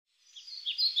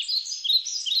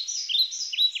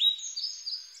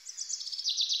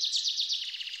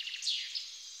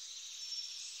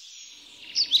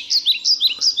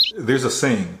There's a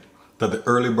saying that the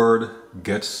early bird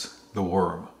gets the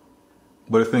worm.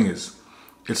 But the thing is,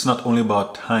 it's not only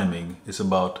about timing, it's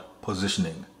about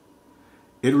positioning.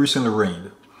 It recently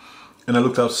rained, and I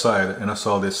looked outside and I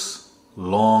saw this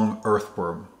long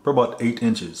earthworm for about 8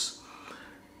 inches,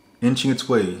 inching its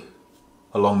way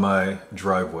along my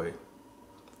driveway.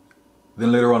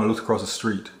 Then later on I looked across the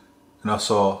street and I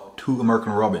saw 2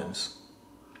 American robins.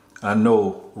 I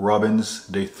know robins,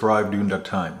 they thrive during that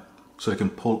time, so they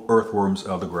can pull earthworms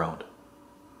out of the ground.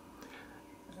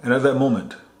 And at that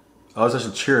moment, I was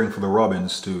actually cheering for the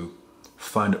robins to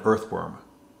find the earthworm.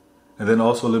 And then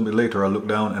also a little bit later, I looked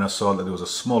down and I saw that there was a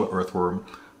smaller earthworm,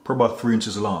 probably about 3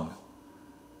 inches long.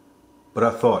 But I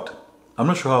thought, I'm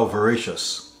not sure how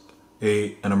voracious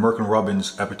an American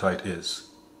robin's appetite is.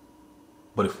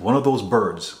 But if one of those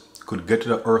birds could get to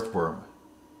the earthworm,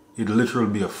 it'd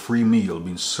literally be a free meal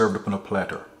being served up on a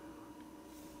platter.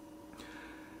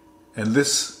 And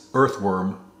this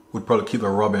earthworm would probably keep the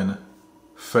robin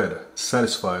fed,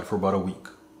 satisfied for about a week.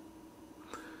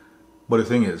 But the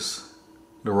thing is,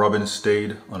 the robin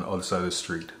stayed on the other side of the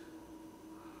street.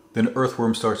 Then the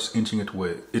earthworm starts inching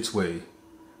its way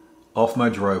off my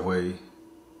driveway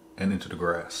and into the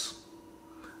grass.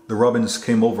 The robins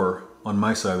came over on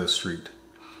my side of the street.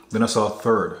 Then I saw a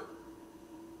third.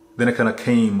 Then it kind of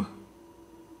came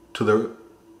to the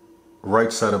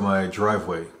right side of my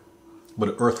driveway, but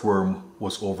the earthworm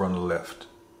was over on the left.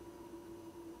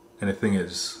 And the thing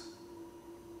is,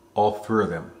 all 3 of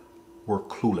them were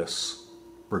clueless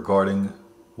regarding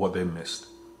what they missed.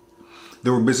 They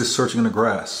were busy searching in the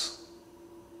grass.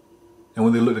 And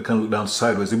when they looked, they kind of looked down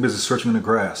sideways. They were busy searching in the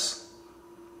grass.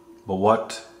 But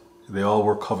what they all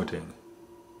were coveting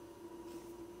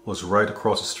was right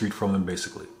across the street from them,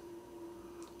 basically.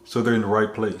 So they're in the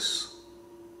right place.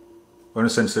 Or in a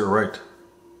sense, they're right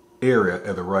area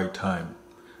at the right time,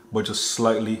 but just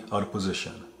slightly out of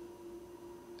position.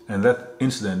 And that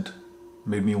incident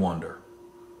made me wonder,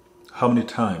 how many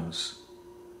times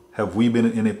have we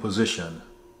been in a position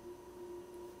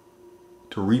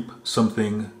to reap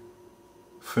something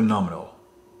phenomenal,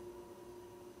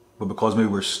 but because maybe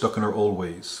we're stuck in our old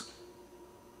ways,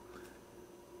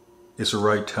 it's the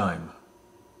right time,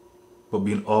 but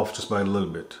being off just by a little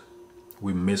bit,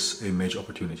 we miss a major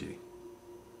opportunity.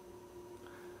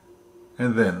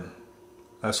 And then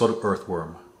I saw the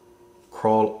earthworm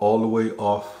crawl all the way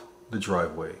off the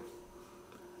driveway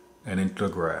and into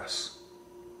the grass.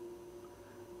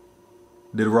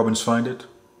 Did the robins find it?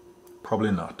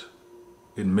 Probably not.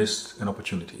 It missed an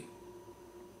opportunity.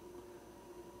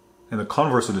 And the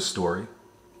converse of this story,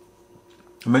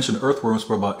 I mentioned earthworms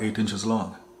were about 8 inches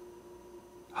long.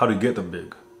 How did it get that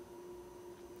big?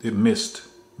 It missed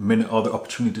many other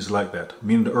opportunities like that,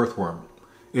 meaning the earthworm.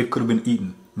 It could have been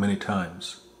eaten many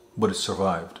times, but it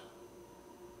survived.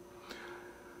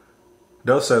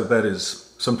 The other side of that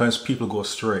is, sometimes people go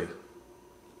astray,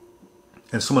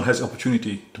 and someone has the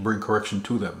opportunity to bring correction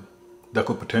to them that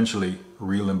could potentially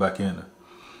reel them back in.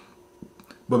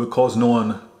 But because no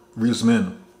one reels them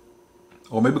in,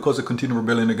 or maybe because they continue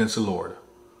rebelling against the Lord,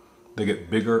 they get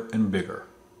bigger and bigger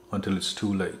until it's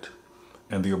too late,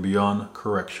 and they are beyond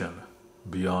correction,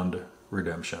 beyond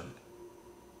redemption.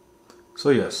 So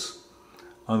yes,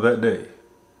 on that day,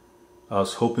 I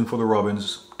was hoping for the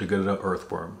robins to get at the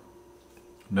earthworm.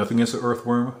 Nothing against the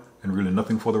earthworm, and really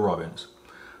nothing for the robins.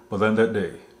 But then that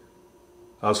day,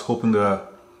 I was hoping the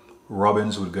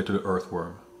robins would get to the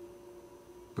earthworm.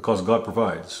 Because God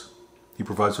provides. He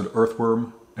provides for the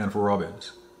earthworm and for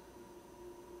robins.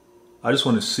 I just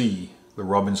want to see the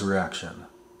robin's reaction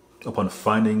upon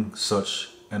finding such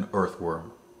an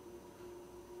earthworm.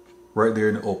 Right there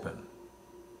in the open.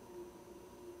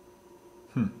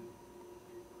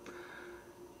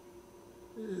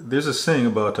 There's a saying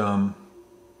about a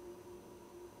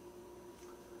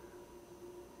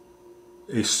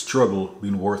struggle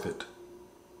being worth it.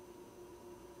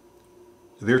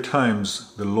 There are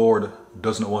times the Lord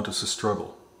does not want us to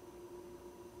struggle.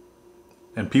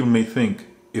 And people may think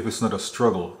if it's not a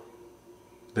struggle,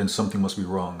 then something must be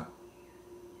wrong.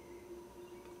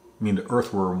 I mean, the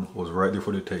earthworm was right there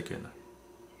for the taking,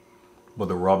 but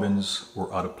the robins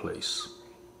were out of place.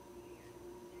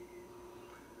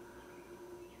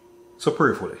 So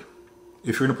prayerfully,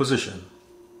 if you're in a position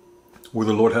where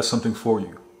the Lord has something for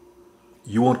you,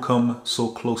 you won't come so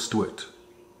close to it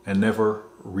and never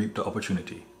reap the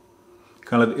opportunity.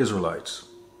 Kind of like the Israelites.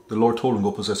 The Lord told them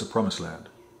to go possess the promised land.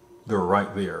 They're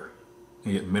right there.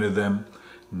 And yet many of them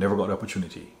never got the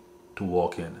opportunity to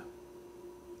walk in.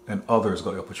 And others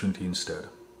got the opportunity instead.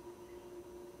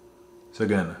 So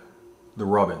again, the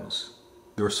robins,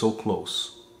 they were so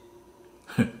close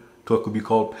to what could be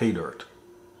called pay dirt.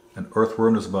 An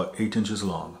earthworm that's about 8 inches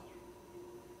long.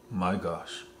 My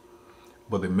gosh.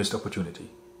 But they missed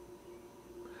opportunity.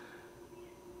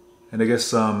 And I guess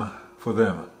for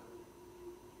them,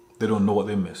 they don't know what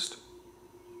they missed.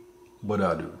 But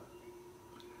I do.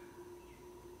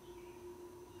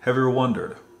 Have you ever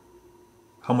wondered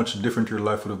how much different your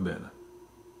life would have been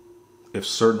if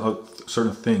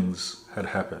certain things had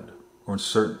happened, or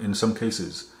in some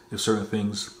cases, if certain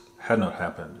things had not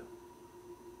happened?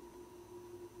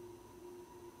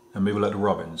 And maybe like the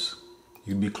robins,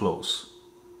 you'd be close,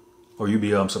 or you'd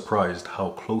be surprised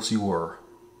how close you were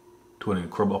to an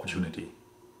incredible opportunity,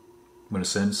 but in a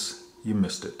sense, you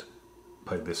missed it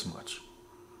by this much.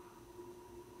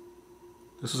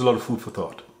 This is a lot of food for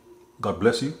thought. God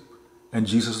bless you, and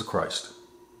Jesus Christ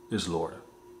is Lord.